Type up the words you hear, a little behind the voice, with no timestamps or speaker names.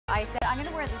I said, I'm going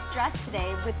to wear this dress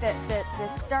today with the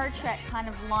Star Trek kind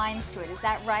of lines to it. Is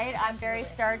that right? I'm very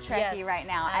Star Trek-y right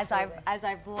now, as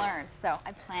I've learned. So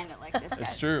I planned it like this, guys.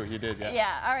 It's true, you did, yeah.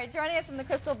 Yeah, all right. Joining us from the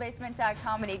Crystal Basement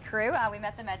comedy crew, we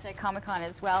met them at Comic-Con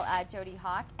as well, Jody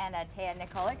Hawk and Taya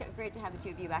Nikolic. Great to have the two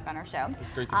of you back on our show.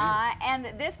 It's great to be here.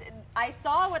 And this, I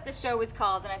saw what the show was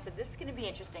called, and I said, this is going to be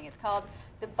interesting. It's called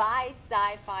the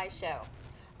Bi-Sci-Fi Show.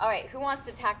 All right, who wants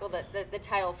to tackle the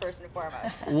title first and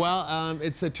foremost? Well,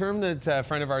 it's a term that a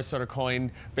friend of ours sort of coined.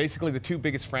 Basically, the two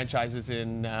biggest franchises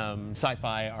in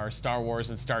sci-fi are Star Wars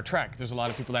and Star Trek. There's a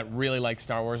lot of people that really like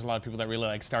Star Wars, a lot of people that really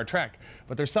like Star Trek.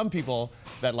 But there's some people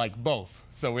that like both.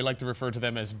 So we like to refer to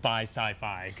them as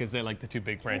Bi-Sci-Fi because they like the two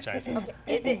big franchises. Okay.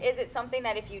 Is it something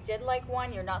that if you did like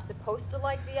one, you're not supposed to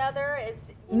like the other?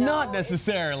 Not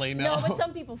necessarily, no. No, but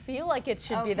some people feel like it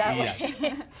should be that way.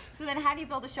 Yes. So then how do you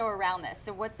build a show around this?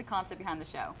 So what's the concept behind the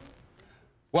show?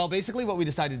 Well, basically what we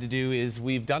decided to do is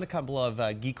we've done a couple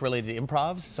of geek-related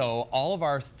improvs. So all of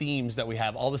our themes that we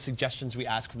have, all the suggestions we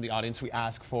ask from the audience, we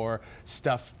ask for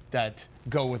stuff that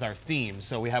go with our themes.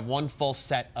 So we have one full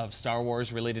set of Star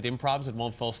Wars-related improvs and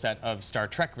one full set of Star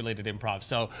Trek-related improvs.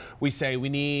 So we say we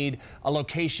need a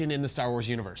location in the Star Wars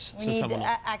universe. We need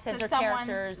accents or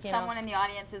characters. Someone in the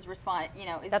audience is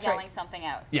That's yelling right. something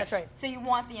out. Yes. That's right. So you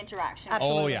want the interaction.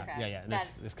 Absolutely. Oh yeah, yeah.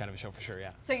 This kind of a show for sure,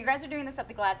 yeah. So you guys are doing this at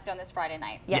the Gladstone this Friday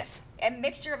night. Yes. A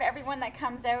mixture of everyone that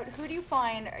comes out. Who do you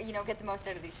find get the most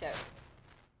out of these shows?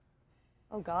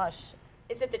 Oh gosh.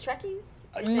 Is it the Trekkies?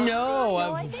 No.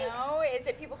 No, I think. No. Is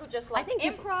it people who just like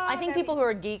improv? I think people who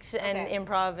are geeks and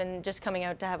improv and just coming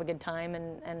out to have a good time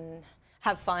and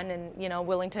have fun and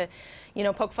willing to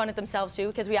poke fun at themselves too,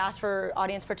 because we ask for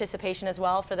audience participation as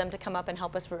well for them to come up and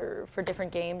help us for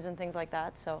different games and things like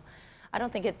that. So I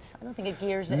don't think it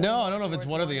gears. No, I don't know if it's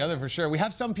one or the other for sure. We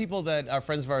have some people that are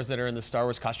friends of ours that are in the Star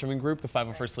Wars costuming group, the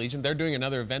 501st Legion. They're doing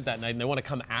another event that night, and they want to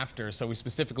come after. So we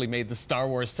specifically made the Star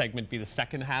Wars segment be the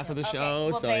second half of the show.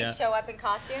 Will they show up in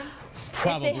costume?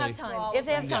 Probably. If they have time. If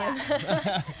they have time.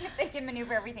 If they can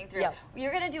maneuver everything through. Yep.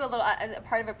 You're going to do a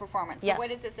part of a performance. So yes. What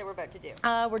is this that we're about to do?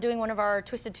 We're doing one of our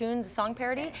Twisted Tunes song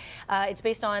parody. It's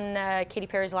based on Katy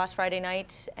Perry's Last Friday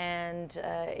Night, and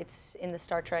it's in the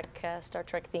Star Trek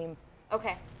theme.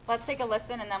 Okay, let's take a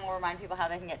listen, and then we'll remind people how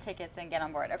they can get tickets and get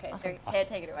on board. Okay, awesome. So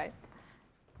take it away.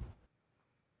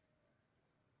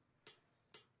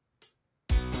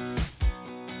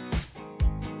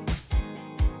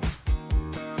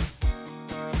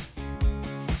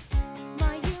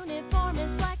 My uniform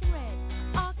is black and red,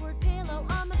 awkward pillow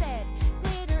on my bed,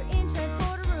 glitter in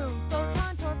transporter room,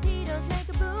 photon torpedoes make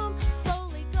a boom,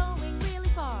 Foley going really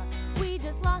far, we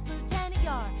just lost Lieutenant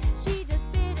Yar, she just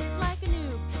bit it like a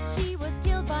noob, she was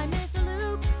killed by Mr.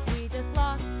 Lube, we just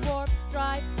lost warp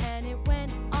drive and it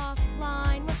went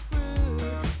offline, we're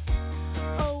screwed,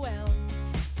 oh well,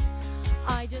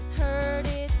 I just heard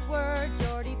it word,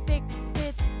 Geordi fixed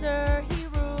it sir, he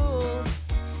rules,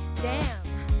 damn.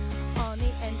 On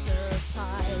the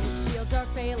Enterprise, shields are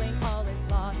failing, all is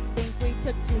lost. Think we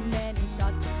took too many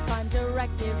shots. Prime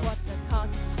directive, what's the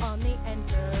cost? On the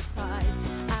Enterprise,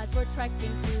 as we're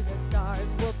trekking through the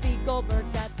stars, Whoopi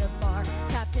Goldberg's at the bar.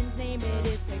 Captain's name it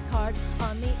is Picard.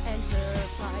 On the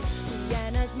Enterprise,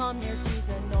 Deanna's mom near, she's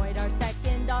annoyed. Our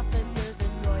second officer's a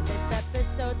droid. This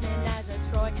episode's Menage a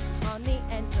Troy. On the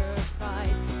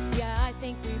Enterprise, yeah, I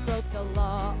think we broke the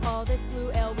law. All this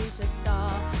blue ale we should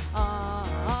stop.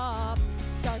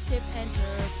 Starship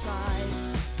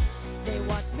Enterprise, they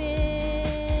watch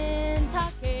Mintakins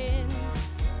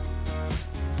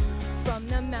from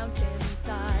the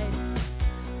mountainside,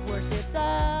 worship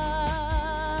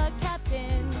the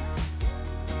captain.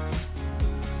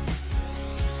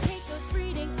 Keiko's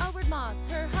breeding Edward Moss,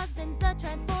 her husband's the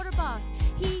transporter boss.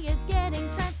 He is getting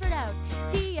transferred out,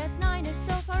 DS9 is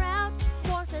so far out,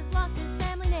 Worf has lost his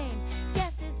family name,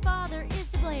 guess his father is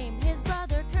to blame, his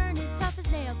brother Kern is tough as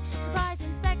nails, surprise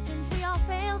inspections we all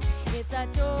failed, it's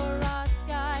that Doros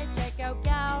guy, check out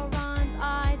Gowron's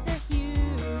eyes, they're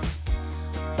huge,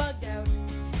 bugged out,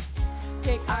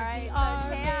 pick All right, so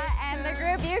Taya and the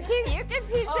group, you can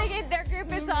keep singing. Their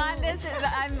group is on. This is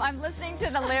I'm listening to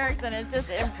the lyrics and it's just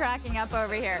I'm cracking up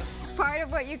over here. Part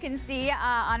of what you can see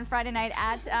on Friday night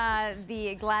at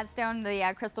the Gladstone,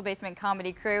 the Crystal Basement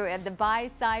comedy crew, at the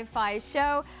Bi-Sci-Fi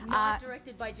show. Not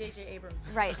directed by J.J. Abrams.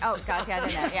 Right. Oh, gosh, yeah, I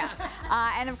didn't know.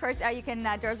 Yeah. And of course, you can.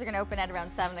 Doors are going to open at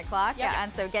around 7 o'clock. Yeah.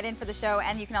 And so get in for the show,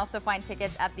 and you can also find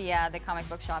tickets at the comic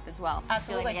book shop as well.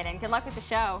 Absolutely. So you can get in. Good luck with the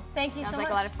show. Thank you so much. Sounds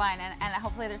like a lot of fun, and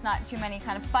hopefully there's not too many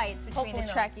kind of fights between the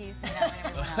Trekkies and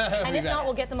everyone else. And if not,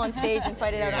 we'll get them on stage and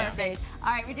fight it out on stage.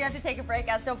 All right, we do have to take a break.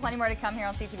 Still plenty more to come here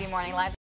on CTV Morning Live.